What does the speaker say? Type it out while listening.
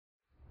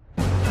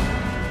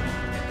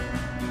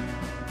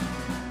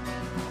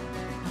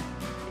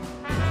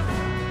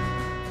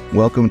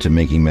Welcome to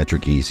Making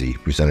Metrc Easy,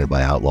 presented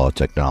by Outlaw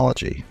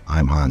Technology.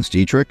 I'm Hans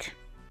Dietrich.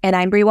 And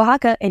I'm Bree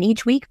Oaxaca, and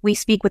each week we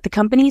speak with the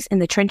companies in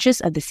the trenches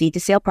of the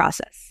seed-to-sale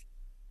process.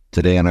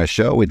 Today on our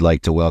show, we'd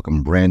like to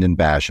welcome Brandon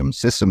Basham,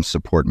 Systems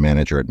Support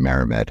Manager at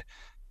MariMed.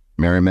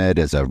 MariMed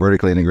is a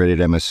vertically integrated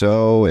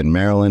MSO in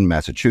Maryland,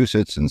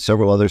 Massachusetts, and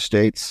several other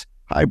states.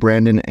 Hi,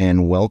 Brandon,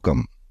 and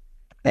welcome.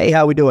 Hey,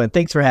 how we doing?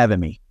 Thanks for having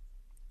me.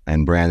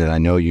 And Brandon, I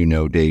know you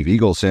know Dave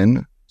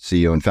Eagleson,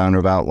 CEO and founder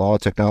of Outlaw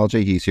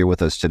Technology. He's here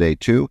with us today,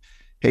 too.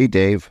 Hey,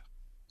 Dave.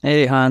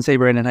 Hey, Hans. Hey,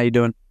 Brandon. How you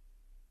doing?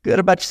 Good.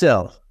 About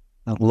yourself?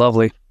 Oh,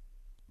 lovely.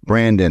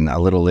 Brandon, a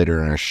little later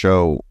in our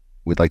show,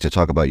 we'd like to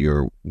talk about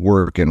your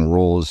work and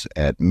roles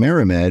at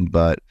MariMed,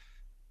 but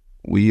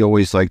we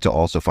always like to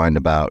also find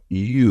about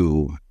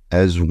you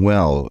as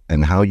well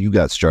and how you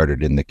got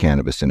started in the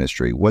cannabis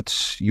industry.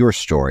 What's your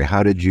story?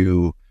 How did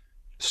you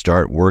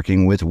start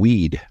working with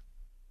weed?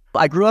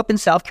 I grew up in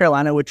South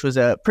Carolina, which was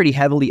a pretty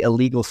heavily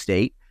illegal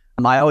state.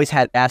 I always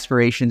had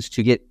aspirations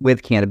to get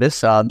with cannabis.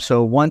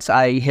 So once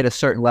I hit a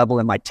certain level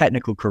in my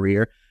technical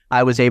career,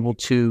 I was able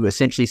to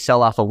essentially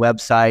sell off a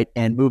website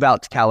and move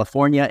out to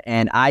California.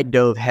 And I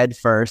dove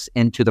headfirst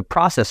into the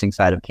processing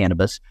side of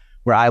cannabis,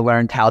 where I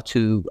learned how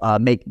to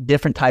make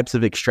different types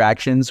of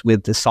extractions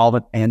with the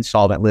solvent and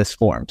solventless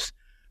forms.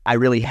 I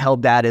really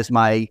held that as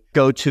my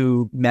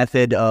go-to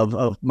method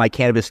of my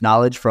cannabis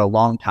knowledge for a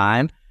long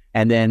time.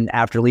 And then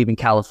after leaving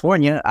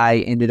California, I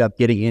ended up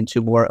getting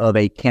into more of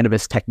a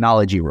cannabis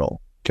technology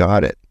role.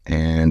 Got it.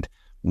 And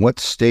what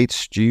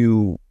states do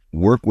you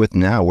work with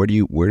now? Where do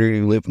you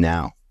live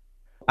now?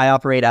 I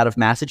operate out of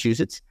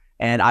Massachusetts,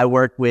 and I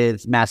work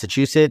with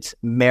Massachusetts,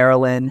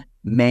 Maryland,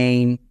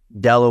 Maine,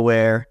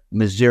 Delaware,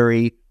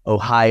 Missouri,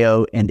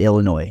 Ohio, and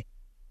Illinois.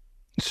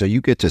 So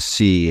you get to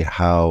see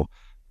how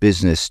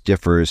business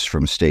differs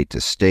from state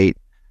to state.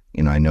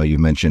 You know, I know you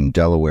mentioned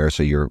Delaware,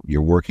 so you're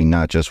working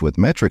not just with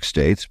Metrc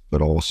states,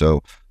 but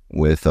also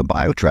with a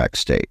BioTrack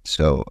state.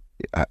 So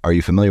are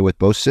you familiar with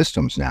both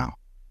systems now?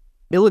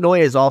 Illinois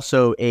is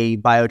also a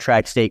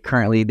BioTrack state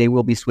currently. They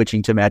will be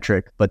switching to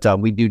Metrc, but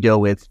we do deal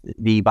with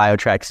the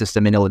BioTrack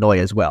system in Illinois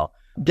as well.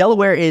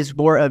 Delaware is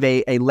more of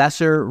a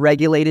lesser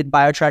regulated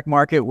BioTrack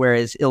market,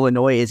 whereas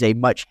Illinois is a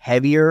much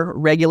heavier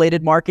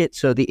regulated market.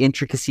 So the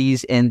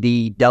intricacies in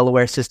the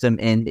Delaware system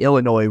in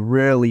Illinois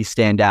really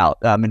stand out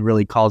and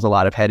really cause a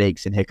lot of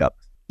headaches and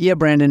hiccups. Yeah,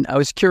 Brandon, I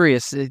was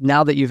curious,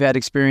 now that you've had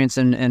experience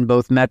in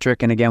both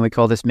Metrc, and again, we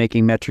call this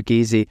Making Metrc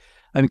Easy,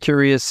 I'm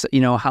curious,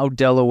 how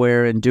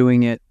Delaware and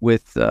doing it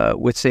with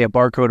say, a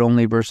barcode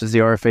only versus the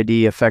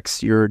RFID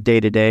affects your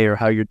day-to-day, or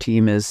how your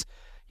team is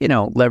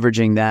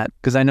leveraging that,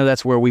 because I know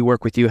that's where we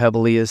work with you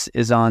heavily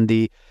is on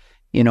the,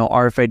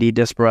 RFID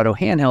Desperado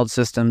handheld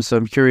system. So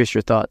I'm curious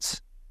your thoughts.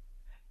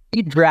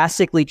 It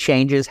drastically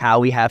changes how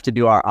we have to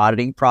do our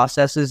auditing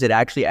processes. It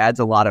actually adds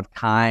a lot of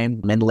time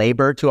and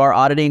labor to our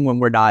auditing when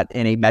we're not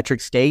in a Metrc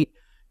state,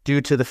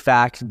 due to the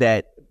fact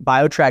that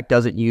BioTrack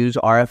doesn't use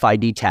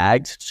RFID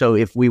tags. So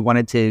if we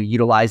wanted to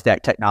utilize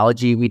that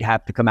technology, we'd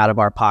have to come out of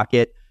our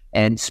pocket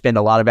and spend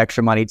a lot of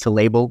extra money to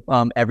label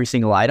every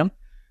single item.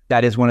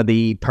 That is one of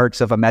the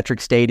perks of a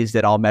Metrc state, is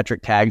that all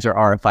Metrc tags are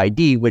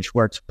RFID, which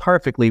works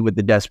perfectly with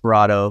the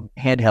Desperado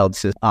handheld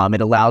system.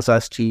 It allows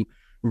us to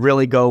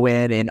really go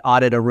in and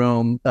audit a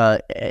room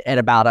at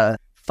about a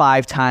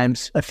 5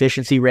 times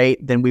efficiency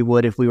rate than we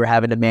would if we were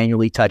having to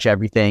manually touch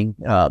everything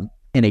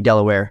in a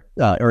Delaware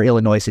or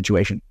Illinois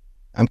situation.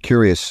 I'm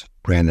curious,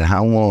 Brandon,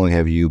 how long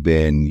have you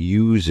been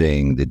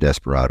using the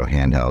Desperado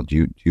handheld?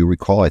 Do you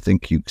recall, I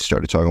think you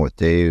started talking with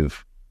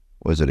Dave,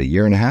 was it a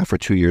year and a half or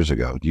 2 years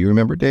ago? Do you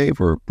remember, Dave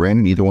or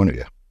Brandon, either one of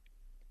you?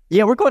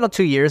 Yeah, we're going on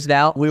 2 years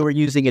now. We were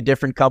using a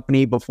different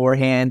company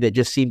beforehand that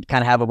just seemed to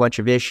kind of have a bunch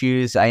of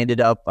issues. I'm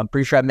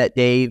pretty sure I met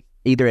Dave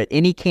either at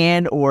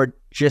AnyCan or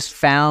just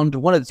found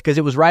one of, because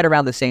it was right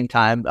around the same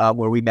time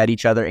where we met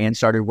each other and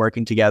started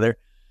working together.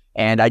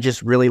 And I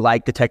just really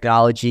like the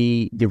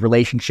technology. The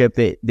relationship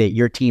that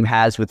your team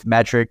has with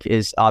Metrc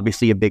is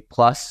obviously a big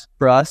plus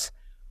for us,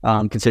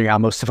 considering how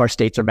most of our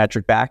states are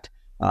Metrc backed.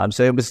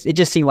 So it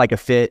just seemed like a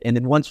fit. And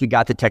then once we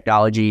got the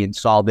technology and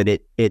saw that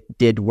it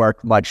did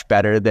work much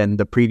better than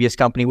the previous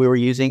company we were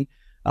using,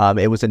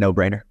 it was a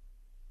no-brainer.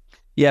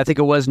 Yeah, I think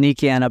it was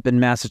NECAN up in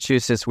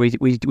Massachusetts. We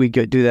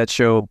do that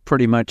show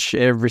pretty much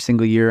every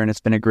single year, and it's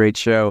been a great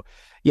show.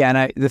 Yeah,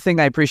 and the thing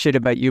I appreciate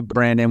about you,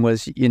 Brandon,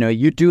 was,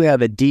 you do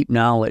have a deep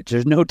knowledge.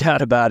 There's no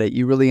doubt about it.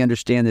 You really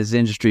understand this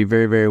industry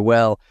very, very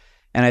well.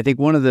 And I think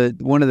one of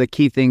the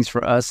key things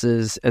for us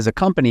as a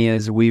company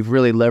is we've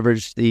really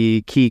leveraged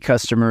the key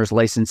customers,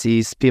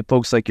 licensees,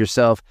 folks like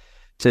yourself,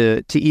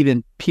 to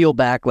even peel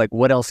back, like,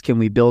 what else can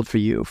we build for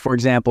you? For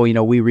example,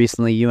 we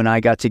recently, you and I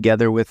got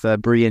together with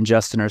Bree and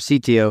Justin, our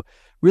CTO,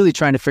 really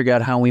trying to figure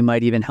out how we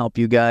might even help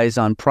you guys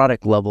on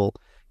product level.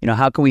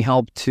 How can we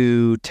help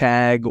to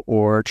tag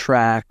or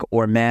track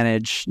or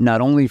manage not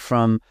only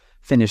from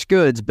finished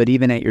goods, but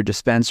even at your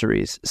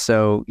dispensaries?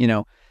 So,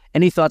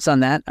 any thoughts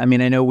on that? I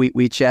mean, I know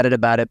we chatted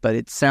about it, but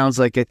it sounds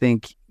like, I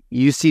think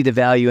you see the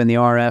value in the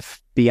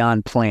RF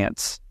beyond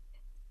plants.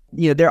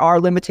 There are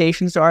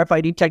limitations to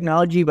RFID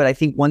technology, but I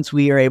think once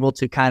we are able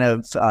to kind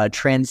of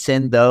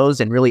transcend those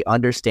and really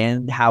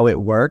understand how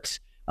it works,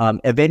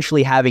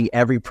 eventually having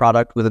every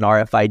product with an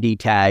RFID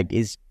tag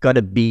is going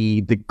to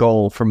be the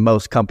goal for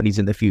most companies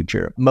in the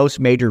future. Most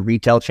major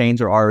retail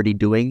chains are already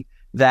doing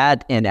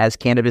that. And as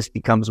cannabis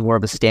becomes more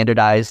of a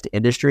standardized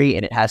industry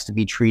and it has to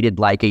be treated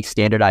like a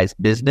standardized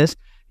business,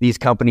 these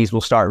companies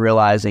will start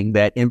realizing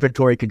that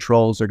inventory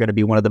controls are going to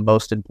be one of the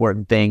most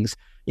important things,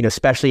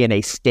 especially in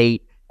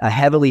a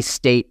heavily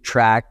state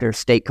tracked or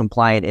state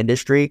compliant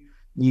industry.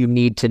 You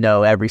need to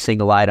know every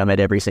single item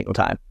at every single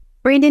time.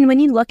 Brandon, when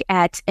you look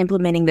at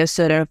implementing those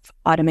sort of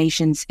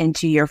automations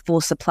into your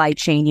full supply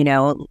chain,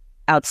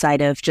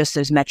 outside of just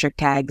those Metrc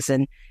tags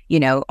and,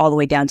 all the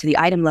way down to the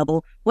item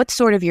level, what's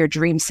sort of your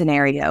dream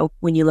scenario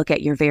when you look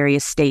at your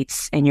various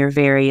states and your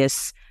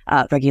various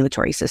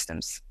regulatory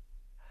systems?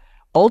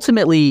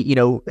 Ultimately,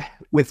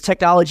 with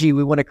technology,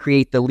 we want to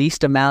create the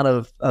least amount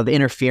of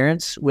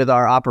interference with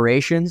our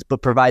operations,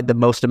 but provide the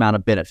most amount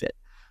of benefit.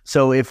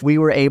 So if we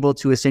were able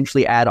to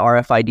essentially add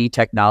RFID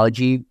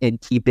technology and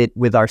keep it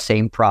with our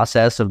same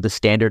process of the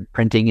standard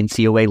printing and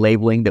COA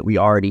labeling that we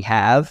already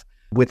have,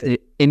 with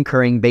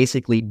incurring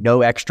basically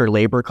no extra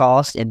labor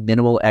cost and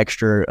minimal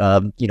extra,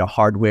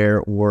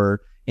 hardware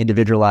or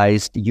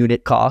individualized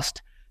unit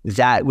cost,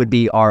 that would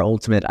be our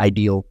ultimate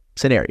ideal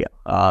scenario.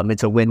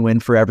 It's a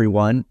win-win for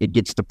everyone. It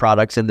gets the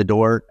products in the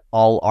door,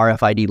 all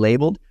RFID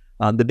labeled.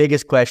 The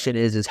biggest question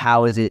is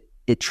how is it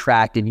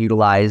tracked and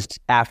utilized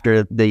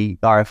after the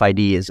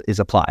RFID is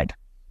applied?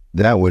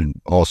 That would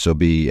also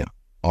be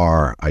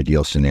our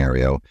ideal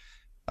scenario,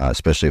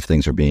 especially if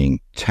things are being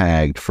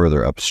tagged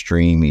further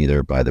upstream,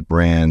 either by the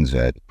brands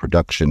at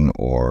production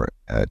or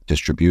at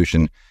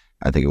distribution.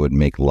 I think it would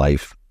make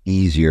life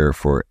easier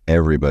for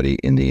everybody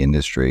in the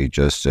industry,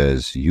 just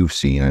as you've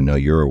seen. I know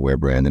you're aware,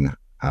 Brandon,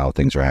 how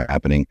things are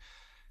happening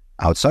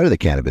outside of the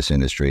cannabis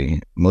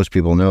industry. Most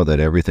people know that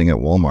everything at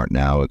Walmart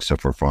now,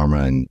 except for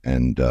pharma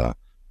and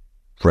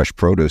fresh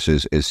produce,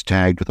 is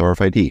tagged with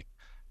RFID.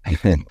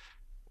 And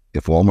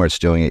if Walmart's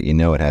doing it,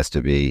 it has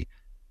to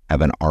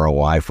have an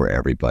ROI for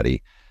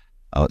everybody.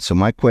 So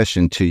my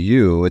question to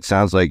you, it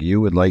sounds like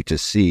you would like to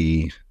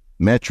see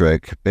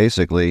Metrc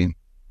basically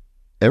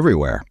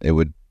everywhere.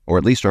 Or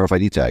at least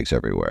RFID tags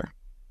everywhere.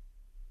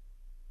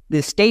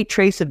 The state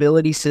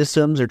traceability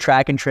systems or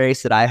track and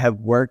trace that I have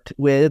worked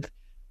with,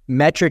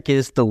 Metrc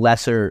is the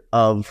lesser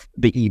of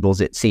the evils,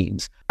 it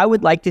seems. I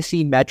would like to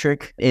see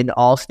Metrc in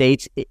all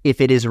states if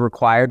it is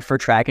required for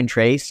track and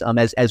trace.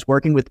 As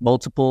working with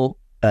multiple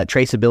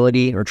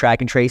traceability or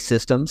track and trace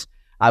systems,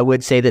 I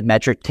would say that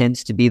Metrc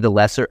tends to be the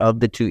lesser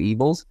of the two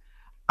evils.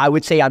 I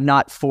would say I'm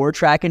not for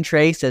track and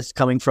trace as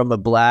coming from a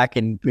black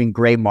and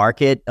gray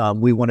market.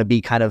 We want to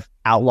be kind of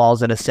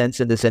outlaws in a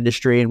sense in this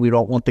industry, and we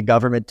don't want the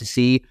government to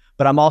see.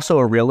 But I'm also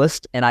a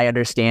realist, and I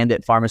understand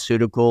that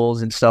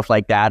pharmaceuticals and stuff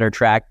like that are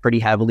tracked pretty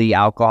heavily.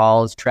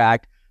 Alcohol is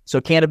tracked. So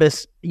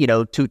cannabis,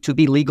 to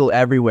be legal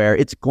everywhere,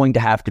 it's going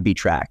to have to be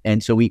tracked.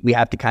 And so we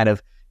have to kind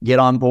of get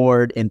on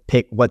board and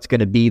pick what's going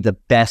to be the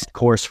best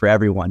course for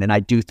everyone. And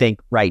I do think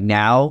right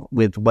now,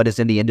 with what is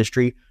in the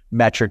industry,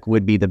 Metrc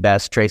would be the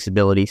best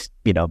traceability,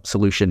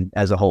 solution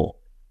as a whole.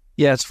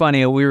 Yeah, it's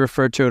funny. We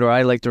refer to it, or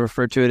I like to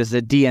refer to it as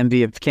the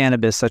DMV of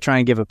cannabis. I try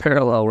and give a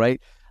parallel,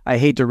 right? I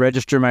hate to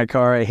register my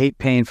car. I hate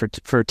paying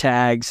for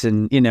tags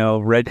and,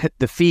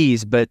 the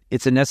fees, but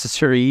it's a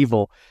necessary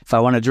evil. If I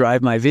want to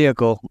drive my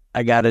vehicle,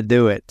 I got to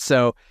do it.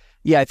 So,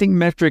 yeah, I think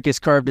Metrc has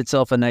carved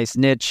itself a nice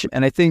niche.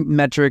 And I think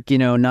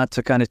Metrc, not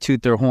to kind of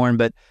toot their horn,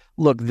 but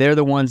look, they're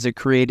the ones that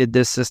created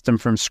this system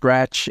from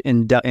scratch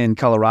in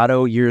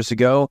Colorado years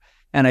ago.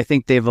 And I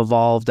think they've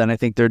evolved, and I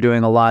think they're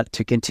doing a lot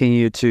to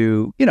continue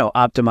to,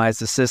 optimize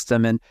the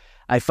system. And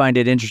I find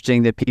it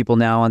interesting that people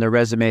now on their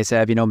resumes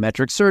have,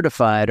 Metrc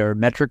certified or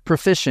Metrc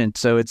proficient.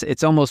 So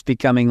it's almost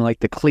becoming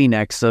like the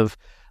Kleenex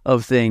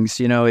of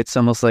things. It's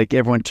almost like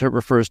everyone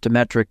refers to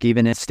Metrc,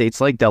 even in states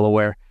like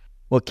Delaware.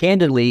 Well,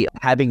 candidly,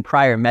 having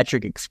prior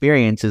Metrc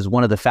experience is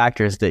one of the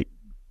factors that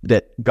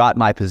got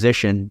my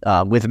position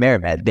with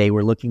MariMed. They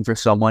were looking for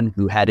someone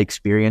who had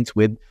experience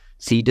with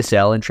seed to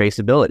sell and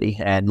traceability.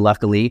 And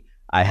luckily,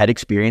 I had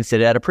experienced it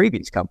at a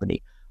previous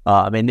company.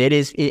 And it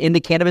is in the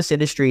cannabis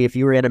industry, if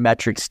you were in a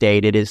Metrc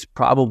state, it is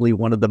probably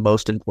one of the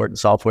most important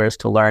softwares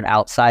to learn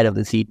outside of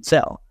the seed and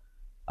sell.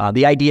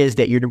 The idea is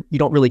that you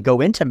don't really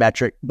go into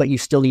Metrc, but you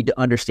still need to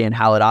understand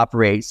how it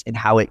operates and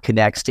how it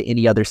connects to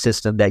any other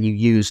system that you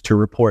use to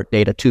report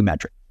data to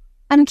Metrc.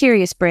 I'm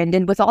curious,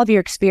 Brandon, with all of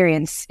your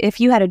experience, if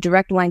you had a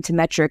direct line to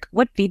Metrc,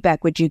 what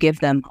feedback would you give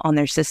them on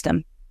their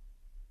system?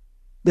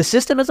 The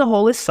system as a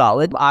whole is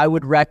solid. I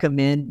would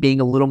recommend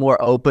being a little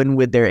more open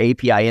with their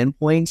API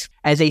endpoints.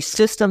 As a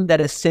system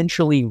that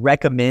essentially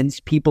recommends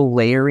people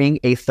layering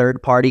a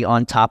third party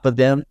on top of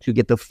them to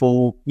get the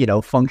full,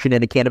 function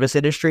in the cannabis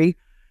industry,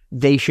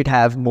 they should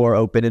have more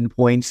open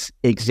endpoints.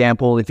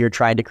 Example, if you're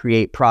trying to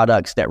create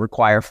products that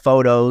require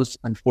photos,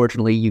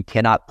 unfortunately, you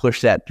cannot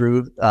push that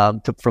through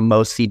from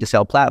most seed to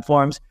sell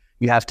platforms.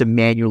 You have to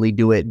manually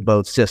do it in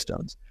both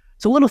systems.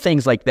 So little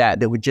things like that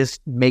would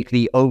just make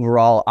the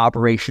overall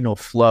operational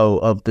flow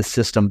of the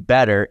system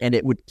better, and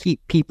it would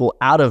keep people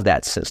out of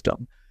that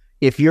system.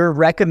 If you're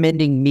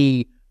recommending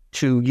me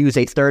to use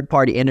a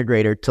third-party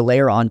integrator to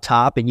layer on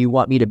top and you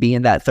want me to be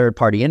in that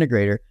third-party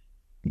integrator,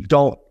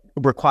 don't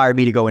require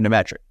me to go into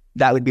Metrc.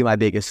 That would be my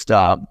biggest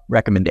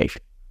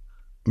recommendation.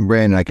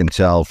 Brandon, I can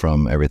tell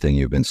from everything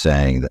you've been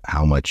saying that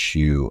how much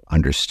you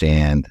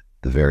understand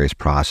the various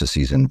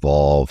processes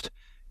involved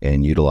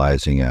in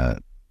utilizing a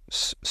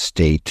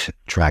state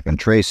track and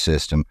trace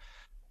system.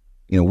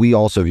 We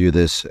also view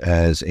this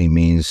as a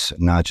means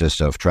not just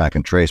of track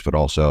and trace, but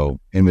also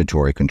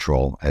inventory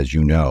control, as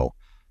you know,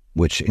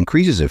 which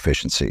increases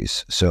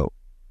efficiencies. So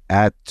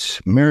at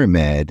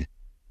MariMed,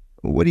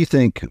 what do you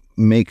think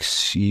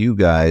makes you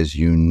guys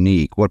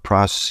unique? What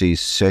processes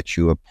set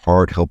you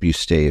apart, help you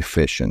stay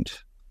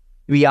efficient?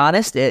 To be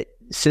honest,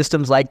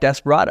 systems like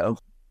Desperado.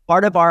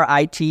 Part of our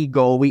IT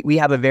goal, we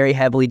have a very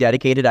heavily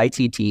dedicated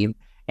IT team,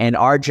 and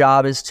our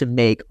job is to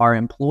make our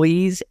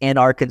employees and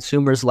our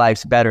consumers'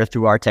 lives better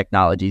through our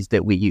technologies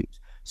that we use.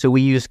 So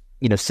we use,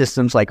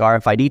 systems like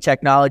RFID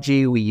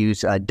technology. We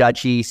use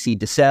Dutchie, seed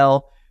to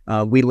sell.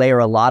 We layer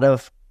a lot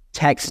of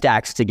tech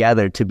stacks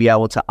together to be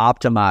able to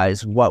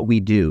optimize what we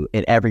do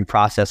in every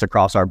process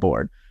across our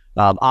board.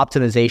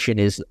 Optimization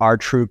is our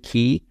true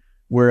key.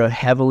 We're a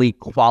heavily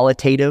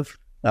qualitative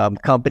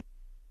company,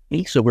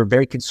 so we're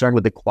very concerned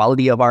with the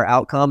quality of our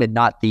outcome and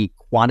not the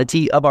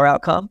quantity of our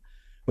outcome,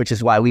 which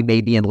is why we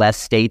may be in less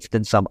states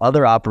than some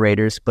other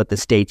operators, but the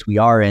states we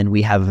are in,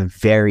 we have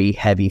very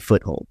heavy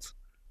footholds.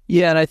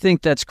 Yeah, and I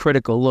think that's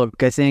critical.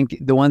 Look, I think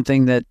the one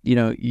thing that,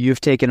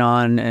 you've taken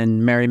on,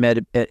 and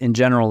MariMed in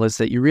general, is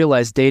that you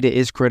realize data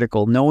is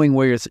critical. Knowing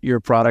where your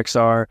products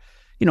are,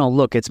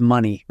 look, it's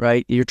money,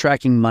 right? You're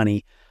tracking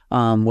money.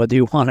 Whether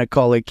you want to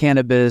call it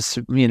cannabis,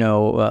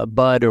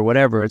 bud or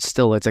whatever, it's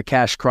a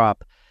cash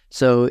crop.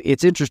 So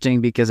it's interesting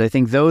because I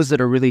think those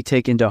that are really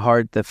taking to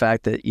heart the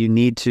fact that you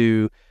need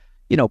to,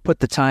 put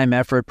the time,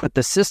 effort, put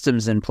the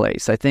systems in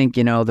place. I think,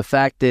 the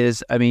fact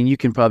is, you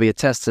can probably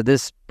attest to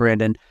this,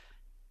 Brandon,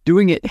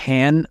 doing it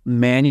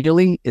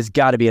manually has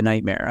got to be a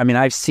nightmare.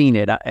 I've seen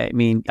it. I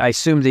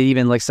assume that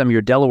even like some of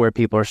your Delaware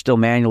people are still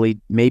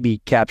manually maybe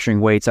capturing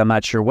weights. I'm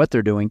not sure what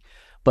they're doing,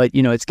 but,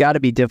 it's got to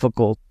be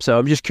difficult. So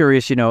I'm just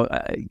curious,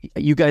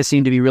 you guys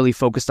seem to be really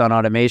focused on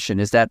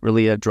automation. Is that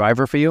really a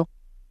driver for you?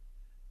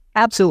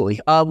 Absolutely.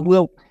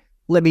 Well,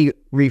 let me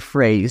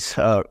rephrase.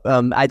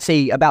 I'd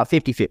say about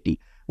 50-50.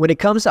 When it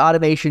comes to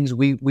automations,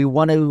 we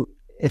want to,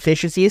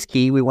 efficiency is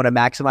key. We want to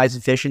maximize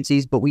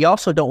efficiencies, but we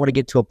also don't want to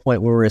get to a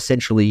point where we're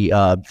essentially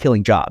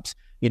killing jobs.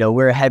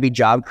 We're a heavy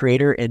job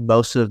creator in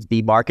most of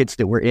the markets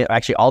that we're in,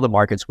 actually all the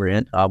markets we're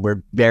in.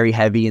 We're very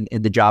heavy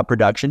in the job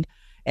production.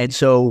 And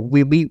so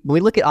when we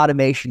look at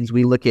automations,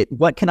 we look at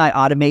what can I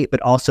automate,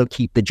 but also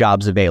keep the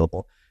jobs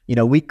available.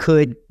 We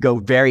could go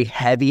very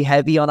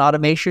heavy on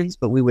automations,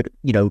 but we would,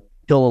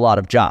 kill a lot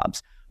of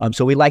jobs.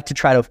 So we like to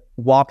try to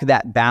walk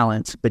that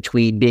balance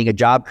between being a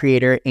job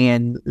creator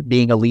and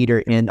being a leader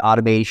in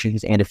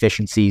automations and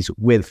efficiencies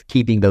with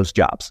keeping those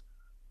jobs.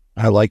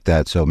 I like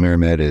that. So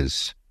MariMed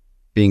is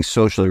being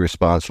socially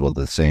responsible at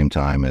the same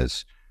time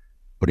as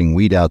putting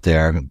weed out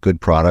there, good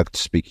product.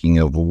 Speaking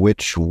of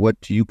which, what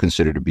do you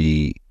consider to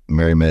be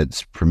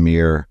MariMed's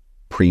premier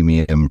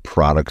premium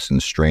products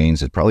and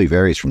strains? It probably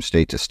varies from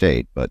state to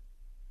state, but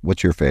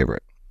what's your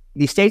favorite?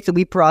 The states that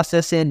we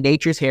process in,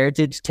 Nature's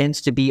Heritage tends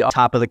to be on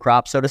top of the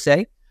crop, so to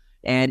say.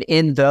 And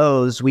in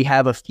those, we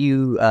have a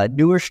few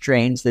newer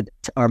strains that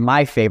are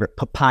my favorite.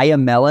 Papaya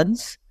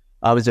Melons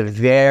is a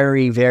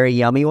very, very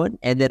yummy one.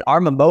 And then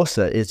our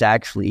Mimosa is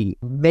actually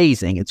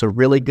amazing. It's a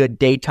really good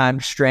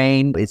daytime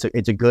strain. It's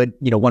a good,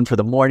 one for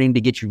the morning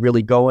to get you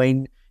really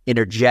going,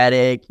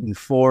 energetic,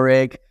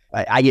 euphoric.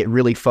 I get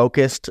really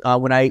focused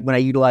when I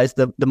utilize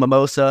the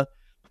Mimosa.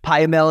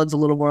 Papaya Melon's a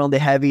little more on the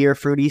heavier,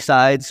 fruity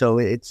side, so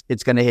it's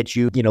going to hit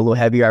you, a little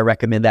heavier. I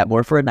recommend that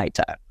more for a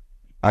nighttime.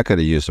 I could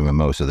have used a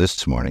mimosa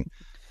this morning.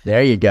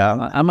 There you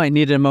go. I might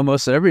need a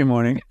mimosa every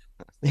morning.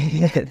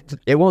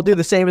 It won't do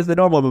the same as the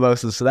normal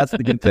mimosas, so that's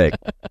the good thing.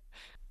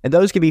 And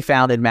those can be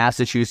found in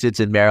Massachusetts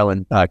and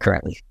Maryland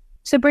currently.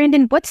 So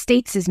Brandon, what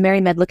states is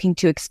MariMed looking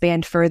to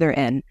expand further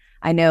in?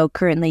 I know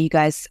currently you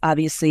guys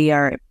obviously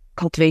are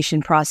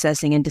cultivation,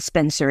 processing, and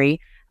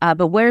dispensary,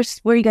 but where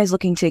are you guys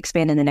looking to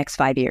expand in the next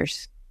 5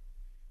 years?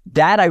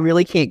 That I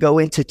really can't go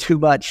into too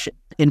much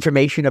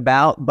information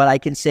about, but I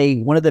can say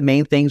one of the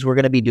main things we're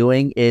going to be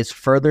doing is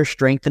further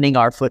strengthening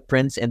our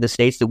footprints in the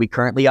states that we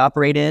currently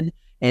operate in.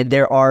 And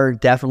there are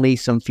definitely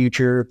some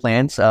future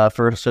plans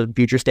for some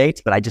future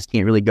states, but I just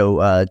can't really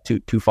go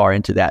too far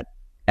into that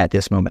at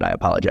this moment. I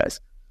apologize.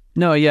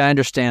 No, yeah, I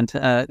understand.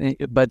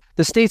 But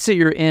the states that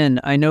you're in,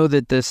 I know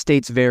that the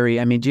states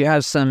vary. Do you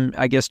have some,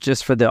 I guess,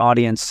 just for the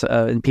audience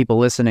and people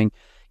listening,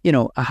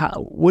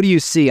 what do you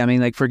see?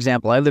 For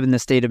example, I live in the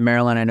state of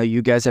Maryland. I know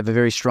you guys have a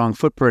very strong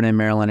footprint in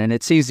Maryland, and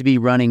it seems to be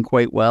running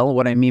quite well.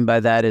 What I mean by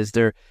that is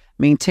they're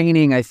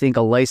maintaining, I think,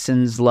 a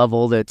license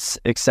level that's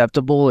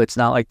acceptable. It's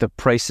not like the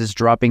price is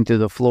dropping to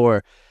the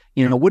floor.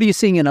 What are you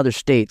seeing in other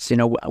states?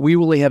 We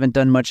really haven't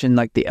done much in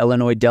like the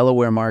Illinois,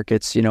 Delaware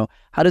markets.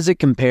 How does it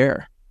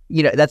compare?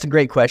 That's a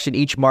great question.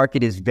 Each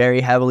market is very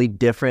heavily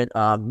different.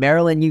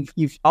 Maryland,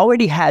 you've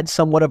already had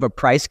somewhat of a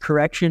price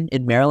correction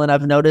in Maryland,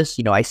 I've noticed.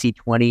 I see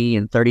 $20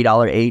 and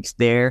 $30 eighths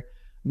there.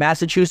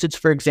 Massachusetts,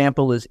 for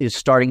example, is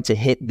starting to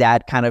hit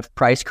that kind of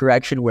price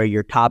correction where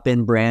your top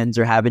end brands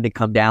are having to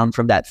come down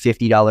from that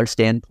 $50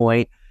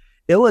 standpoint.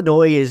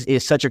 Illinois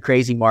is such a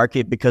crazy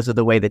market because of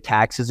the way the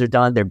taxes are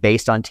done. They're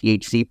based on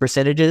THC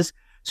percentages.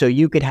 So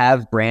you could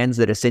have brands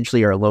that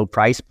essentially are a low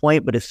price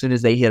point, but as soon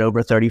as they hit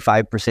over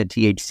 35%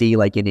 THC,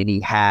 like in any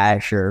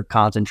hash or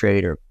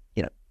concentrate or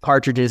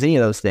cartridges, any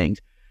of those things,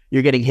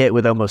 you're getting hit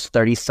with almost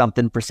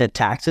 30-something%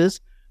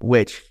 taxes,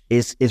 which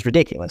is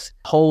ridiculous.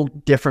 Whole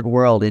different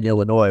world in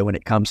Illinois when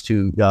it comes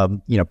to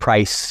the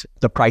price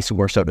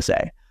war, so to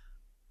say.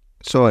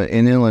 So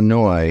in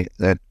Illinois,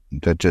 that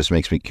just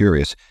makes me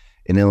curious.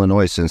 In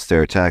Illinois, since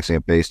they're taxing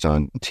it based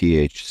on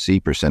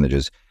THC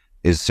percentages,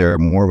 is there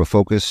more of a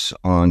focus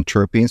on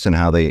terpenes and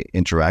how they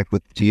interact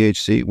with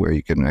THC, where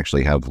you can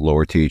actually have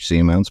lower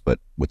THC amounts, but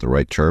with the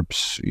right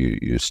terps,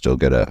 you still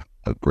get a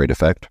great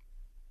effect?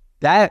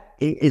 That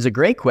is a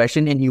great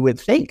question, and you would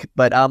think,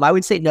 but I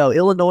would say no.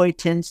 Illinois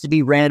tends to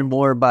be ran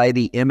more by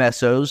the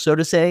MSOs, so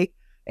to say,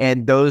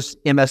 and those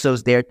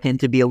MSOs there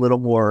tend to be a little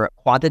more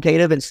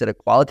quantitative instead of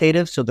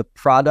qualitative. So the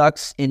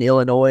products in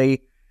Illinois,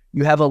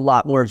 you have a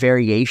lot more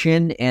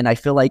variation, and I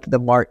feel like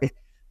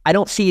I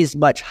don't see as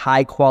much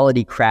high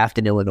quality craft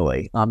in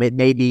Illinois. It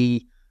may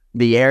be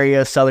the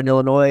area, Southern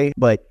Illinois,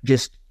 but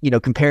just,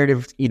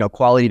 comparative,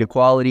 quality to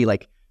quality,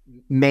 like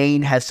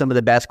Maine has some of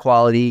the best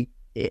quality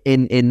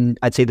in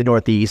I'd say the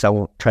Northeast. I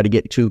won't try to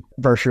get too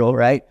versatile,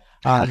 right?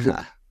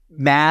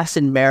 Mass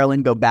and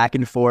Maryland go back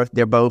and forth.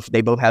 They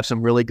both have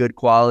some really good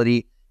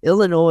quality.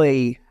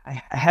 Illinois,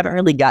 I haven't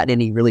really gotten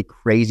any really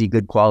crazy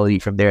good quality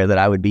from there that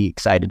I would be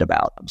excited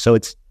about. So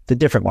it's a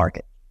different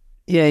market.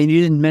 Yeah, and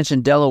you didn't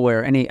mention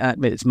Delaware.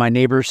 It's my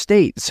neighbor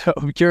state, so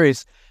I'm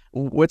curious,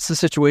 what's the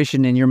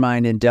situation in your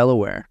mind in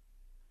Delaware?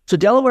 So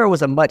Delaware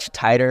was a much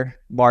tighter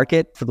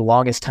market for the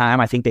longest time.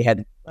 I think they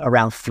had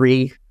around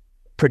 3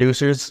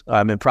 producers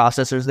and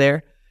processors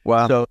there.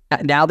 Wow. So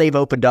now they've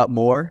opened up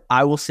more.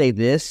 I will say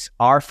this,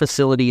 our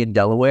facility in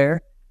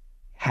Delaware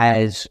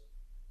has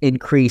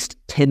increased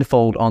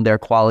tenfold on their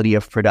quality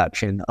of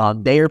production.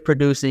 They are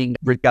producing,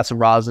 we got some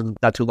rosin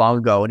not too long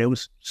ago, and it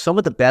was some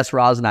of the best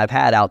rosin I've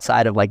had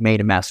outside of like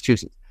Maine and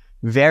Massachusetts.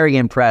 Very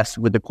impressed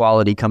with the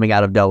quality coming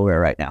out of Delaware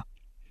right now.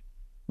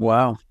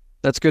 Wow.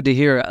 That's good to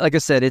hear. Like I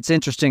said, it's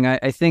interesting.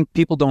 I think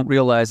people don't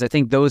realize, I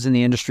think those in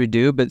the industry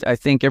do, but I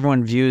think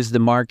everyone views the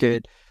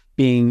market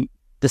being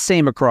the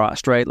same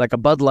across, right? Like a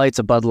Bud Light's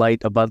a Bud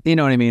Light, you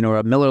know what I mean? Or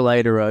a Miller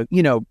Lite or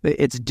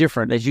it's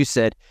different. As you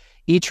said,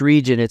 each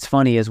region, it's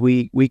funny, as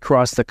we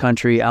cross the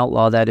country,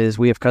 outlaw that is,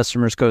 we have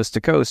customers coast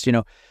to coast,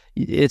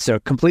 it's a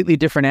completely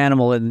different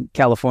animal in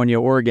California,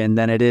 Oregon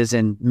than it is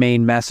in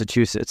Maine,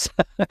 Massachusetts,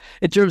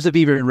 in terms of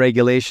even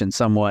regulation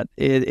somewhat.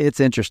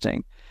 It's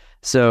interesting.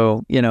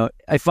 So,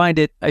 I find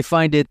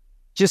it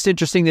just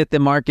interesting that the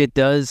market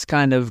does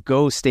kind of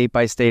go state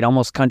by state,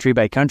 almost country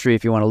by country,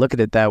 if you want to look at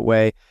it that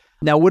way.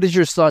 Now, what is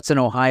your thoughts in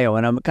Ohio?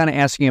 And I'm kind of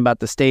asking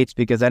about the states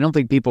because I don't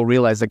think people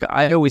realize, like,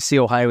 I always see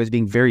Ohio as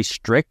being very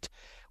strict.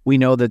 We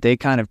know that they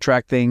kind of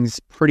track things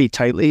pretty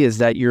tightly. Is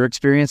that your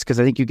experience? Because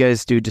I think you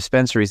guys do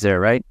dispensaries there,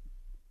 right?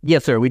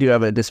 Yes, sir. We do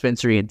have a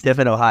dispensary in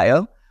Tiffin,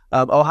 Ohio.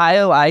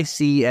 Ohio, I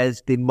see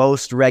as the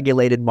most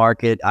regulated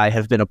market I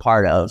have been a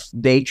part of.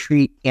 They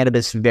treat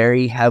cannabis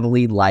very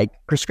heavily like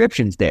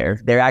prescriptions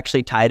there. They're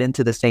actually tied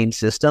into the same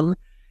system.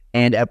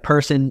 And a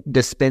person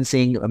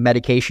dispensing a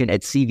medication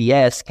at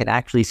CVS can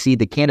actually see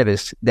the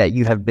cannabis that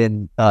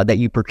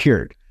you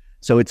procured.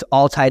 So it's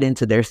all tied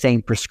into their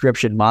same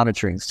prescription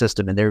monitoring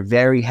system, and they're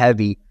very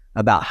heavy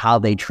about how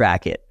they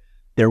track it.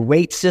 Their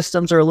weight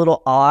systems are a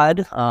little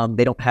odd.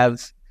 They don't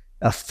have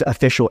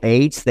official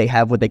eighths. They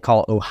have what they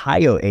call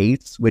Ohio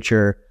eighths, which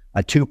are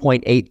a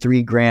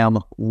 2.83 gram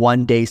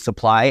 1 day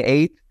supply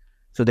eighth.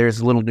 So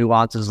there's little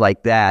nuances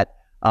like that.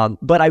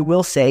 But I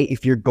will say,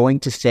 if you're going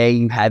to say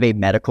you have a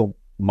medical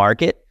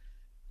market,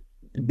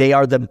 they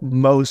are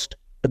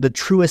the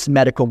truest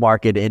medical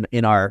market in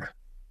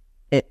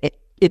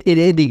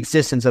the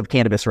existence of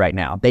cannabis right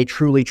now. They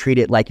truly treat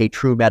it like a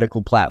true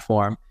medical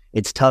platform.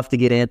 It's tough to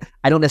get in.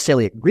 I don't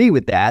necessarily agree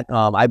with that.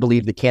 I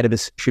believe that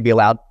cannabis should be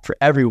allowed for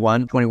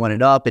everyone, 21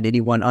 and up, and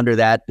anyone under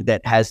that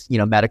has,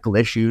 medical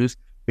issues,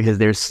 because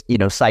there's,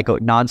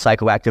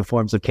 non-psychoactive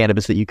forms of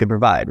cannabis that you can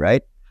provide,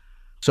 right?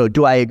 So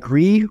do I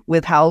agree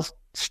with how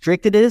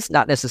strict it is?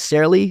 Not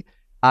necessarily.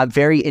 I'm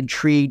very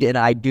intrigued, and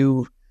I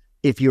do,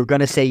 if you're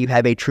going to say you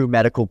have a true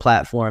medical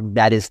platform,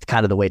 that is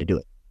kind of the way to do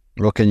it.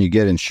 Well, can you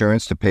get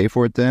insurance to pay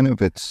for it then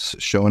if it's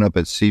showing up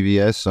at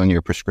CVS on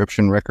your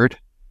prescription record?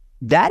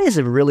 That is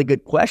a really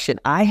good question.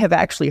 I have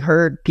actually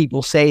heard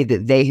people say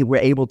that they were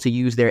able to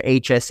use their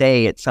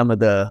HSA at some of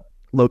the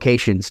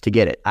locations to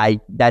get it.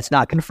 That's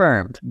not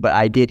confirmed, but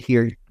I did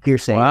hear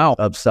hearsay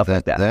of stuff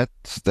like that.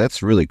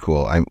 That's really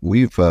cool.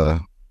 We've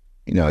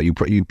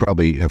you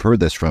probably have heard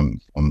this from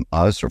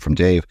us or from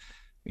Dave.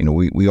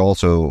 We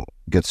also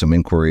get some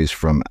inquiries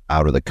from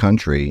out of the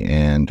country,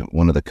 and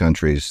one of the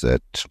countries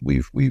that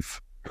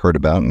we've heard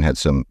about and had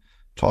some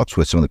talks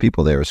with some of the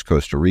people there is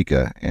Costa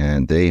Rica,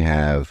 and they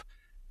have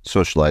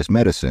socialized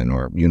medicine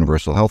or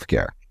universal health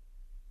care,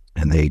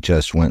 and they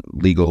just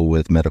went legal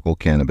with medical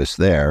cannabis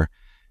there,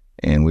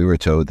 and we were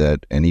told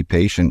that any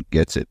patient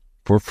gets it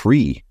for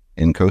free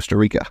in Costa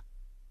Rica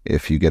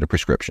if you get a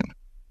prescription.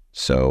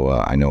 So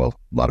I know a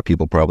lot of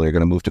people probably are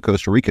going to move to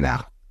Costa Rica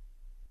now.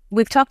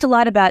 We've talked a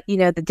lot about,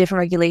 the different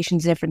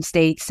regulations in different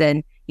states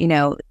and,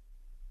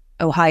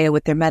 Ohio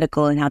with their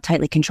medical and how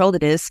tightly controlled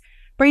it is.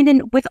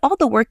 Brandon, with all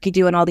the work you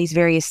do in all these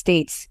various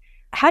states,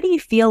 how do you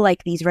feel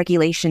like these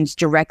regulations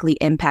directly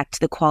impact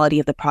the quality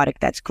of the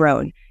product that's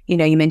grown?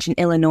 You mentioned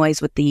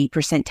Illinois with the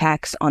 %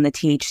 tax on the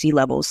THC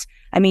levels.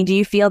 I mean, do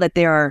you feel that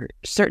there are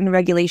certain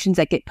regulations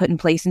that get put in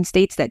place in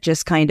states that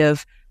just kind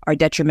of are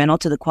detrimental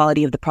to the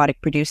quality of the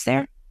product produced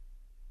there?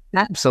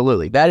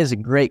 Absolutely. That is a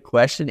great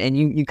question. And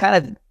you kind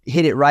of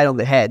hit it right on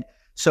the head.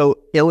 So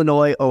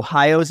Illinois,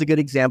 Ohio is a good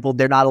example.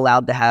 They're not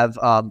allowed to have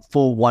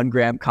full 1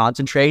 gram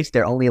concentrates.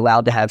 They're only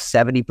allowed to have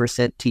 70%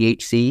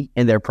 THC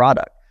in their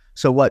product.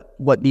 So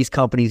what these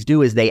companies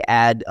do is they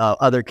add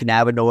other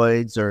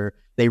cannabinoids, or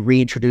they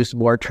reintroduce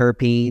more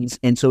terpenes.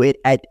 And so it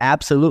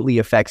absolutely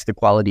affects the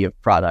quality of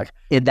product.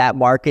 In that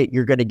market,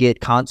 you're going to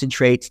get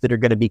concentrates that are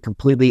going to be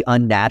completely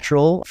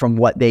unnatural from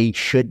what they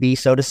should be,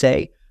 so to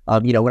say.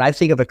 When I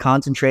think of a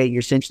concentrate, you're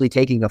essentially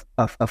taking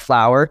a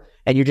flower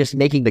and you're just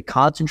making the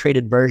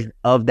concentrated version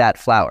of that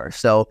flower.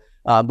 So,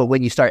 but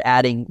when you start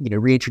adding,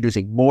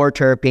 reintroducing more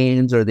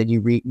terpenes, or then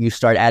you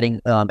start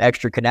adding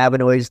extra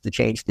cannabinoids to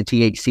change the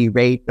THC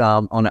rate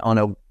on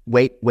a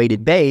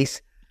weighted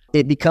base,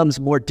 it becomes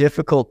more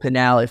difficult to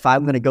now, if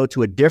I'm going to go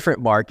to a different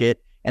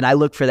market and I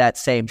look for that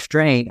same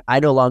strain, I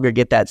no longer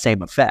get that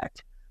same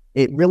effect.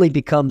 It really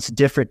becomes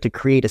different to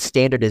create a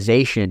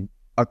standardization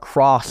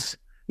across,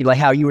 like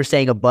how you were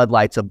saying a Bud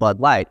Light's a Bud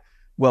Light.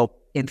 Well,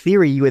 in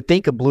theory, you would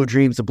think a Blue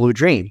Dream's a Blue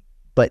Dream,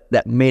 but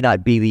that may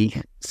not be the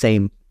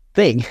same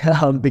thing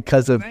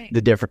because of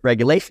the different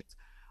regulations.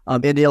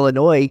 In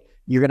Illinois,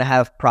 you're going to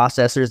have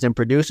processors and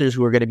producers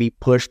who are going to be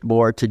pushed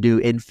more to do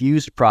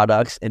infused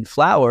products and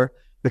flower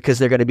because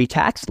they're going to be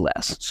taxed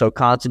less. So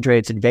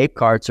concentrates and vape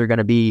carts are going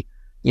to be,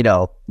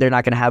 they're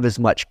not going to have as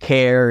much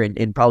care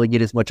and probably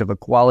get as much of a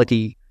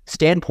quality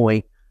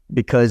standpoint,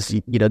 because,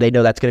 they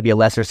know that's going to be a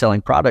lesser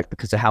selling product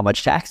because of how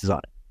much tax is on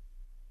it.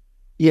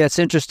 Yeah, it's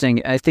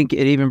interesting. I think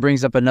it even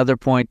brings up another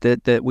point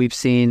that we've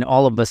seen,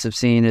 all of us have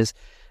seen, is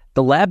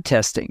the lab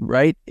testing,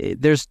 right?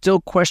 There's still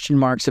question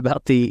marks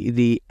about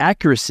the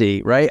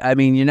accuracy, right? I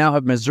mean, you now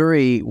have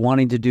Missouri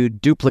wanting to do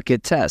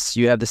duplicate tests.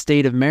 You have the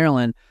state of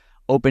Maryland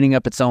opening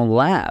up its own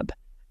lab,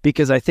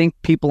 because I think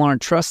people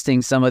aren't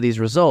trusting some of these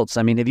results.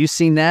 I mean, have you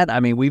seen that? I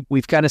mean,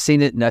 we've kind of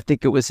seen it, and I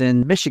think it was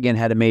in Michigan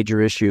had a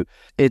major issue.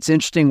 It's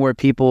interesting where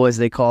people, as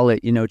they call it,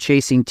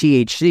 chasing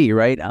THC,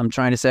 right? I'm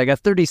trying to say I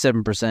got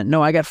 37%.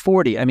 No, I got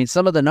 40. I mean,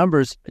 some of the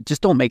numbers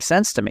just don't make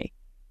sense to me.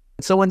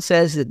 Someone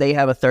says that they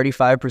have a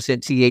 35%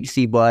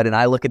 THC bud, and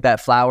I look at that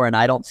flower and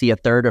I don't see a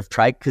third of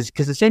because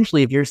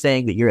essentially, if you're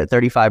saying that you're at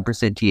 35%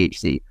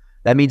 THC,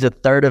 that means a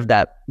third of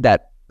that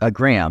a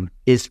gram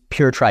is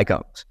pure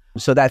trichomes.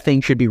 So that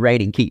thing should be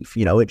raining keef.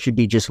 It should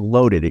be just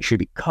loaded. It should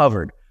be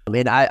covered. I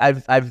mean,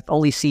 I've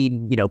only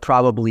seen,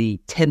 probably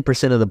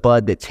 10% of the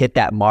bud that's hit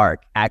that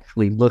mark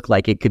actually look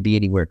like it could be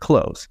anywhere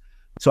close.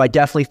 So I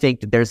definitely think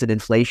that there's an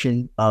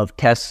inflation of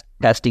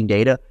testing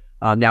data.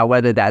 Now,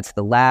 whether that's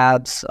the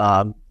labs,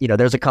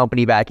 there's a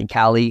company back in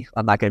Cali,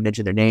 I'm not going to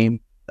mention their name,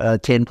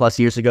 10 plus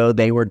years ago,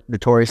 they were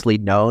notoriously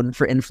known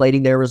for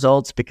inflating their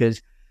results,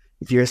 because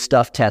if your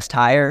stuff tests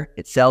higher,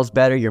 it sells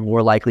better, you're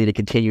more likely to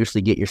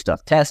continuously get your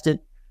stuff tested.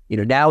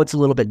 Now it's a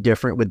little bit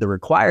different with the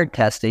required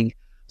testing.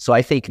 So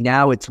I think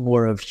now it's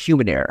more of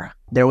human error.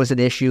 There was an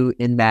issue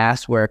in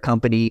Mass where a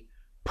company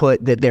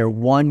put that their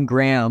 1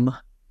 gram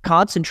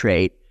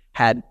concentrate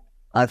had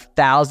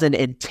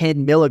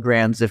 1,010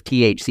 milligrams of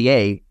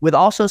THCA with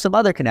also some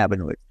other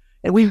cannabinoids.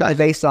 And we've got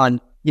based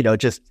on,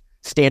 just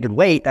standard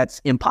weight,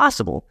 that's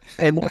impossible.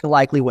 And more than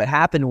likely what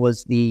happened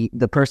was the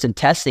person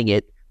testing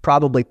it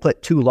probably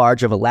put too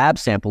large of a lab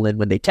sample in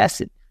when they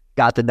tested,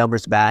 got the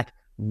numbers back.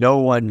 No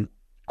one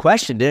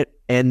questioned it.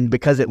 And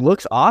because it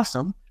looks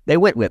awesome, they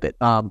went with it.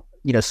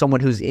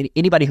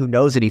 Anybody who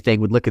knows anything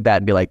would look at that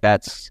and be like,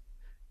 that's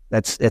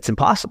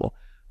impossible.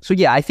 So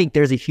yeah, I think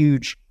there's a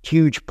huge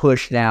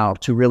push now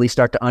to really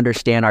start to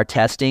understand our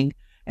testing.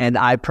 And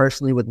I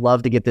personally would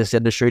love to get this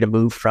industry to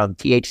move from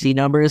THC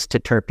numbers to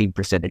terpene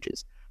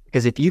percentages.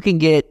 Because if you can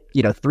get,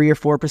 3 or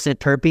 4%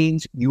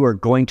 terpenes, you are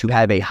going to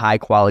have a high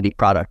quality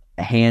product,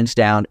 hands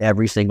down,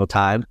 every single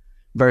time.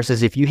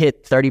 Versus if you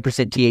hit 30%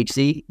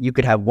 THC, you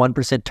could have 1%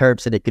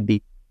 terps and it could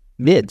be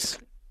mids.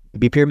 It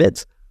could be pure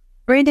mids.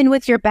 Brandon,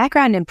 with your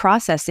background in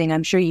processing,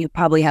 I'm sure you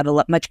probably have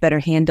a much better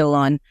handle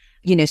on,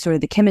 sort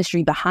of the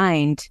chemistry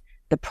behind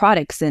the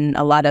products in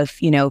a lot of,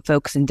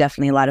 folks and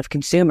definitely a lot of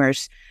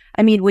consumers.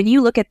 I mean, when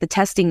you look at the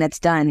testing that's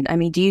done, I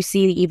mean, do you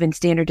see even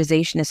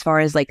standardization as far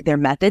as like their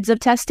methods of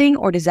testing,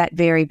 or does that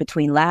vary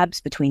between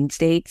labs, between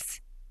states?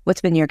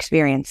 What's been your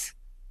experience?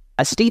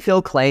 Steve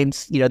Hill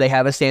claims, they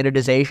have a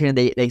standardization.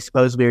 They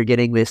supposedly are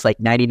getting this like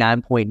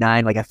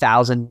 99.9, like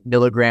 1,000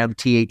 milligram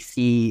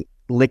THC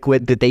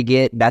liquid that they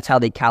get. That's how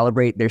they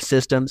calibrate their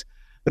systems.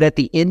 But at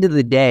the end of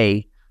the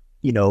day,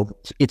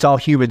 it's all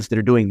humans that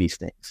are doing these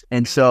things.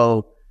 And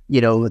so,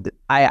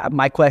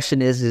 my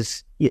question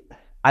is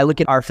I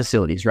look at our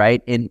facilities,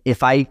 right? And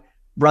if I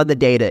run the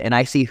data and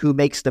I see who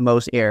makes the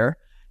most error,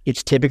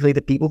 it's typically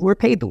the people who are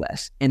paid the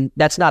less. And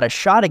that's not a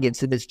shot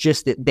against them. It's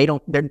just that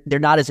they're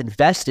not as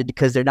invested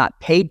because they're not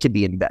paid to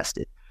be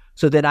invested.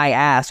 So then I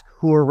ask,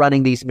 who are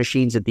running these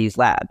machines at these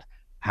labs?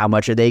 How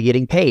much are they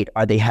getting paid?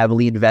 Are they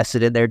heavily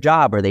invested in their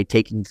job? Are they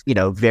taking,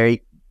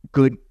 very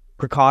good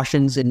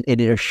precautions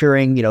in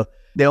assuring,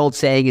 the old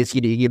saying is,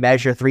 you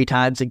measure 3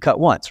 times and cut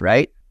once,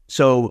 right?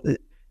 So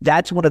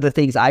that's one of the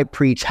things I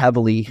preach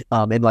heavily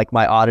in like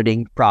my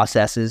auditing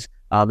processes.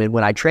 And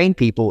when I train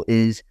people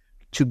is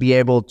to be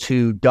able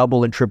to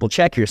double and triple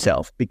check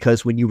yourself,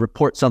 because when you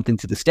report something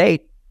to the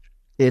state,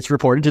 it's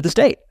reported to the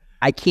state.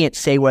 I can't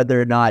say whether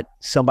or not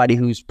somebody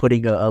who's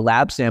putting a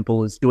lab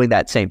sample is doing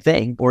that same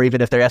thing, or even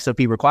if their SOP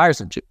requires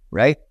them to,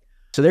 right?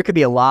 So there could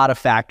be a lot of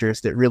factors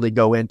that really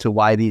go into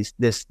why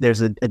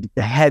there's a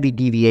heavy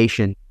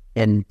deviation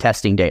in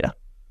testing data.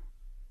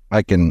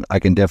 I can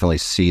definitely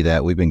see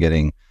that. We've been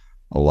getting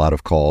a lot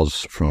of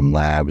calls from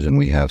labs, and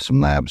we have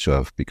some labs who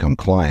have become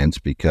clients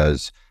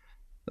because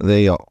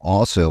they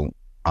also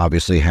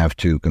obviously have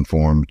to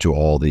conform to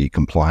all the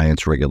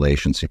compliance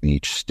regulations in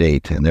each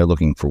state, and they're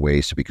looking for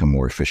ways to become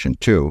more efficient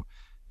too.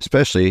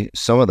 Especially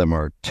some of them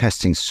are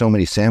testing so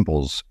many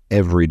samples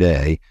every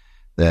day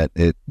that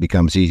it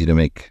becomes easy to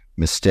make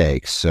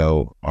mistakes.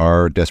 So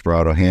our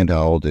Desperado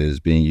handheld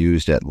is being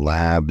used at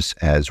labs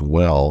as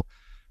well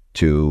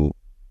to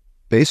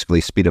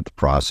basically speed up the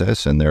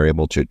process, and they're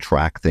able to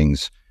track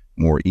things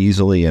more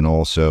easily and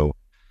also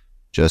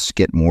just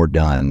get more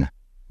done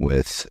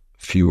with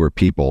fewer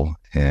people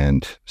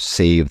and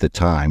save the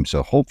time.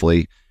 So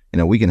hopefully,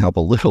 we can help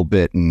a little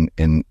bit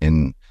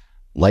in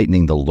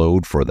lightening the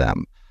load for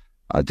them.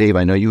 Dave,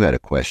 I know you had a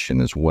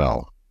question as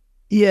well.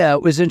 Yeah,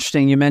 it was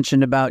interesting. You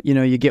mentioned about,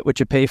 you get what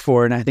you pay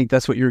for. And I think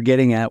that's what you're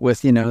getting at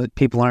with,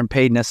 people aren't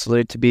paid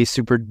necessarily to be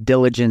super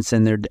diligent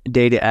in their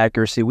data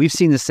accuracy. We've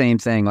seen the same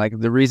thing. Like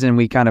the reason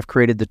we kind of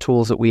created the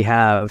tools that we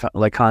have,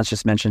 like Hans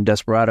just mentioned,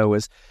 Desperado,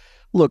 is,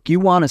 look, you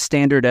want a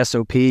standard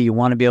SOP. You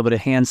want to be able to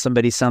hand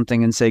somebody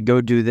something and say,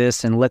 go do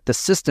this, and let the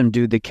system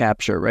do the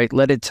capture, right?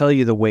 Let it tell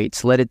you the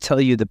weights. Let it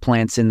tell you the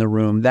plants in the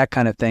room, that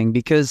kind of thing.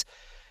 Because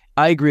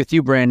I agree with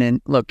you,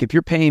 Brandon. Look, if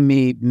you're paying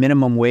me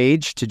minimum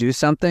wage to do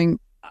something,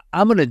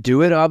 I'm going to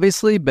do it,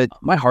 obviously, but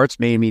my heart's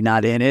made me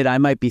not in it. I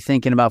might be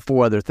thinking about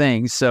 4 other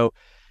things. So,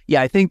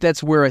 yeah, I think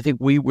that's where I think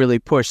we really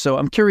push. So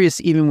I'm curious,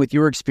 even with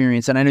your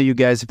experience, and I know you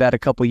guys have had a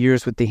couple of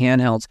years with the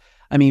handhelds.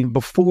 I mean,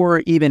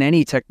 before even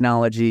any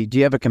technology, do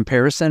you have a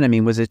comparison? I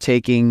mean, was it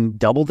taking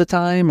double the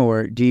time,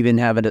 or do you even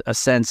have a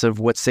sense of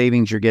what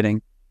savings you're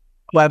getting?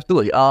 Well,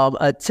 absolutely.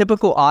 A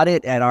typical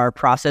audit at our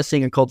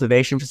processing and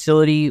cultivation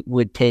facility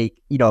would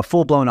take, a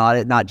full-blown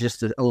audit, not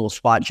just a little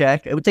spot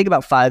check. It would take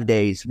about 5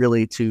 days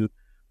really to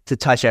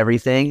touch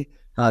everything.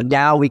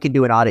 Now we can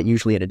do an audit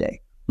usually in a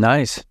day.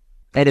 Nice.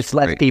 And it's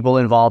less people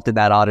involved in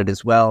that audit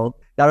as well.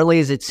 Not only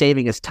is it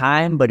saving us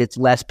time, but it's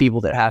less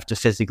people that have to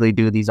physically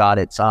do these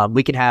audits.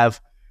 We can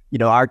have,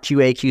 our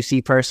QA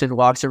QC person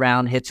walks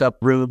around, hits up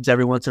rooms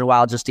every once in a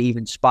while just to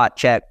even spot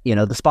check,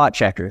 the spot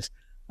checkers.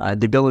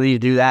 The ability to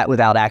do that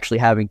without actually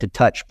having to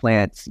touch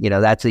plants,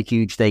 that's a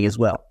huge thing as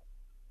well.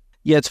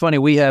 Yeah, it's funny.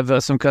 We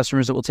have some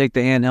customers that will take the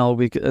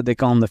handheld. They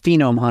call them the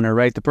phenome hunter,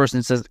 right? The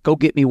person says, go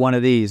get me one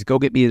of these, go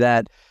get me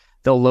that.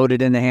 They'll load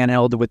it in the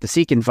handheld with the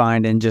Seek and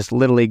Find and just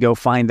literally go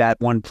find that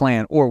one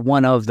plant or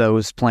one of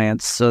those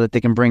plants so that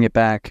they can bring it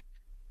back.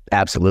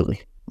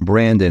 Absolutely.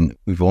 Brandon,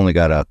 we've only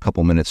got a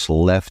couple minutes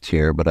left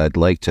here, but I'd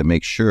like to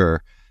make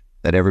sure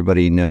that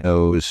everybody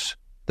knows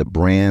the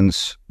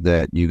brands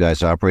that you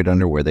guys operate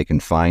under, where they can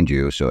find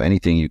you. So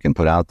anything you can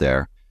put out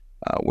there,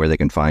 where they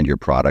can find your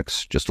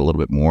products just a little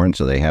bit more, and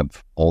so they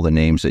have all the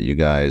names that you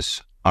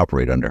guys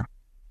operate under.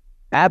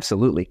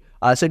 Absolutely.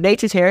 So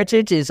Nature's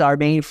Heritage is our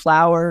main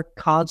flower,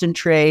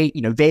 concentrate,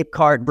 vape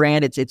cart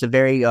brand. It's a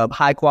very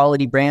high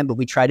quality brand, but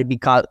we try to be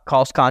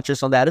cost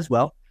conscious on that as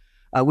well.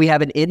 We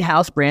have an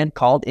in-house brand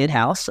called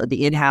In-House.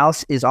 The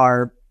In-House is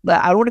our,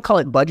 I don't want to call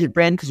it budget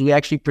brand because we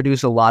actually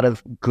produce a lot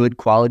of good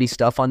quality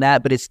stuff on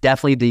that, but it's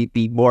definitely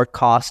the more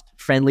cost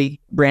friendly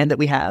brand that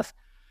we have.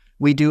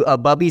 We do a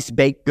Bubby's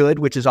Baked Good,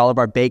 which is all of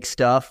our baked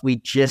stuff. We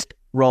just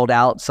rolled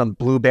out some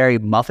blueberry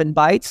muffin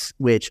bites,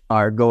 which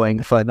are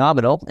going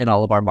phenomenal in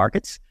all of our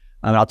markets.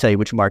 I'll tell you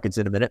which markets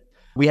in a minute.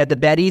 We had the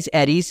Betty's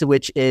Eddies,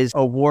 which is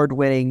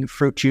award-winning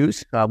fruit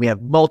juice. We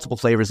have multiple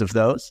flavors of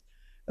those.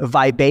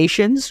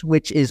 Vibations,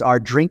 which is our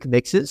drink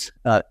mixes.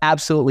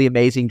 Absolutely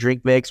amazing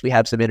drink mix. We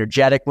have some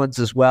energetic ones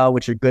as well,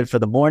 which are good for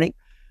the morning.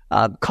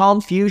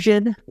 Calm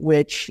Fusion,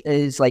 which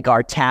is like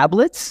our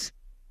tablets.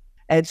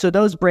 And so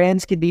those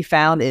brands can be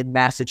found in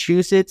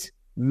Massachusetts,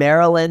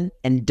 Maryland,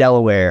 and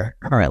Delaware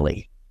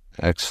currently.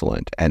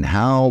 Excellent. And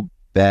how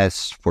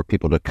best for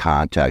people to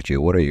contact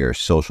you? What are your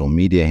social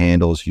media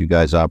handles you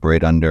guys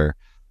operate under,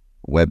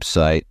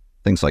 website,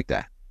 things like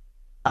that?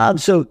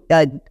 So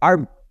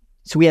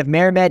we have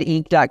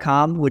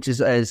MariMedInc.com, which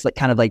is like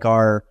kind of like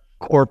our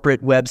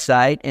corporate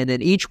website. And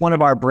then each one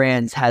of our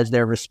brands has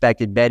their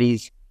respected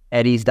Eddie's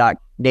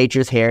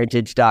Nature's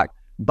Heritage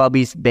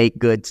Bubby's Baked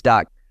Goods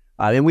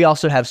and we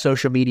also have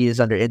social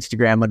medias under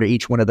Instagram under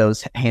each one of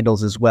those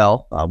handles as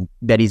well.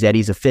 Betty's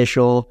Eddie's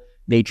Official,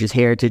 Nature's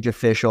Heritage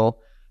Official.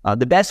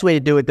 The best way to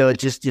do it though is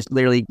just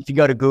literally, if you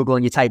go to Google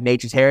and you type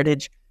Nature's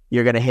Heritage,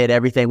 you're going to hit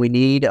everything we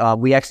need.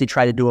 We actually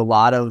try to do a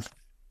lot of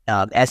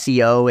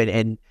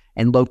SEO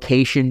and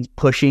location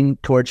pushing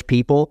towards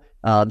people.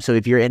 So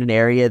if you're in an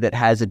area that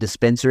has a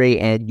dispensary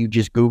and you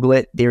just Google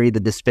it, the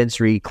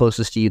dispensary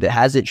closest to you that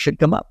has it should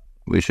come up.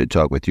 We should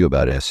talk with you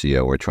about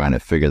SEO. We're trying to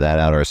figure that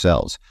out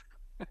ourselves.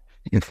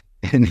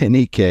 In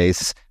any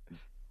case,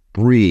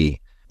 Bree,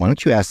 why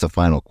don't you ask the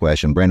final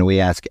question? Brandon, we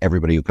ask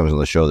everybody who comes on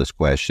the show this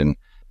question.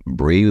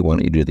 Bree, why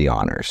don't you do the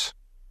honors?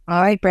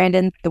 All right,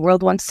 Brandon, the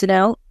world wants to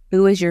know,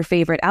 who is your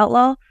favorite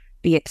outlaw?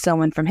 Be it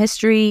someone from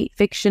history,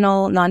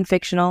 fictional,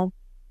 non-fictional.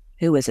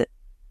 Who is it?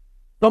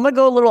 So I'm going to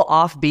go a little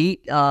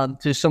offbeat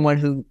to someone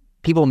who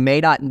people may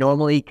not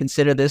normally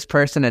consider this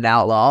person an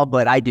outlaw,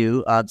 but I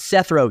do.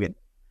 Seth Rogen.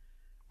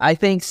 I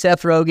think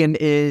Seth Rogen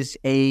is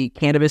a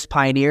cannabis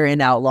pioneer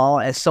and outlaw.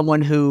 As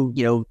someone who,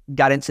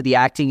 got into the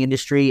acting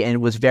industry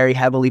and was very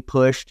heavily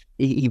pushed.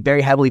 He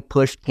very heavily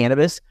pushed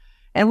cannabis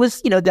and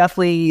was,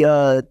 definitely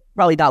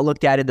probably not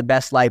looked at in the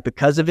best light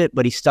because of it,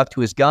 but he stuck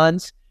to his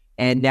guns.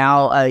 And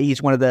now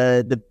he's one of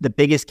the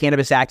biggest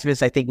cannabis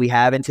activists I think we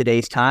have in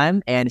today's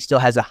time, and still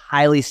has a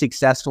highly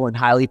successful and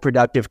highly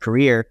productive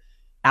career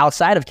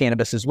outside of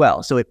cannabis as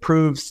well. So it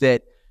proves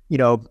that,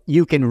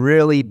 you can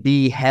really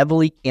be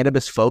heavily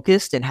cannabis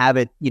focused and have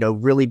it,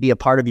 really be a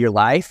part of your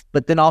life,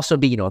 but then also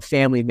be, a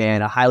family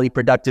man, a highly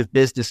productive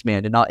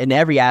businessman, and in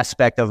every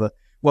aspect of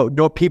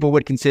what people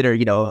would consider,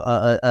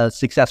 a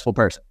successful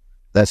person.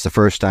 That's the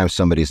first time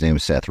somebody's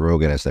named Seth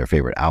Rogen as their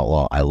favorite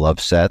outlaw. I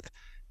love Seth.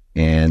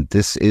 And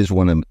this is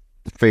one of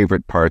the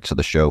favorite parts of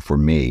the show for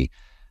me.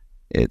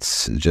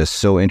 It's just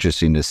so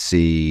interesting to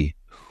see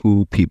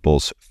who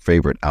people's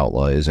favorite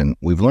outlaw is. And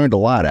we've learned a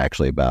lot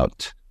actually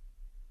about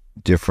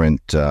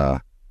different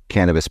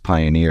cannabis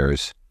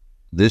pioneers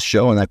this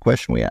show and that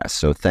question we asked.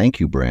 So thank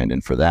you,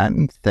 Brandon, for that.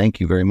 And thank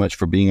you very much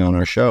for being on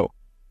our show.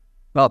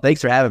 Well,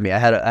 thanks for having me. I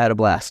had a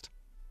blast.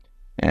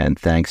 And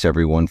thanks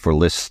everyone for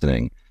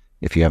listening.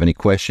 If you have any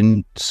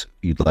questions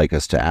you'd like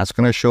us to ask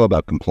on our show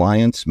about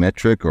compliance,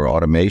 Metrc, or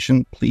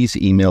automation, please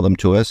email them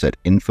to us at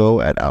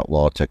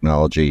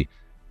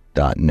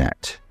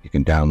info@outlawtechnology.net. You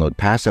can download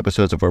past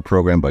episodes of our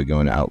program by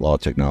going to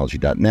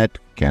outlawtechnology.net,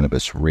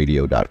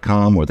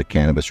 cannabisradio.com, or the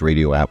Cannabis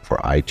Radio app for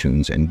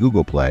iTunes and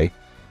Google Play,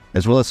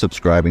 as well as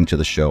subscribing to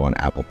the show on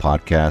Apple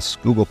Podcasts,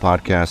 Google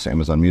Podcasts,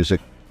 Amazon Music,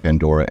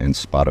 Pandora, and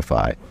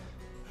Spotify.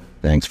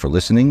 Thanks for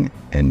listening,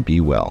 and be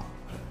well.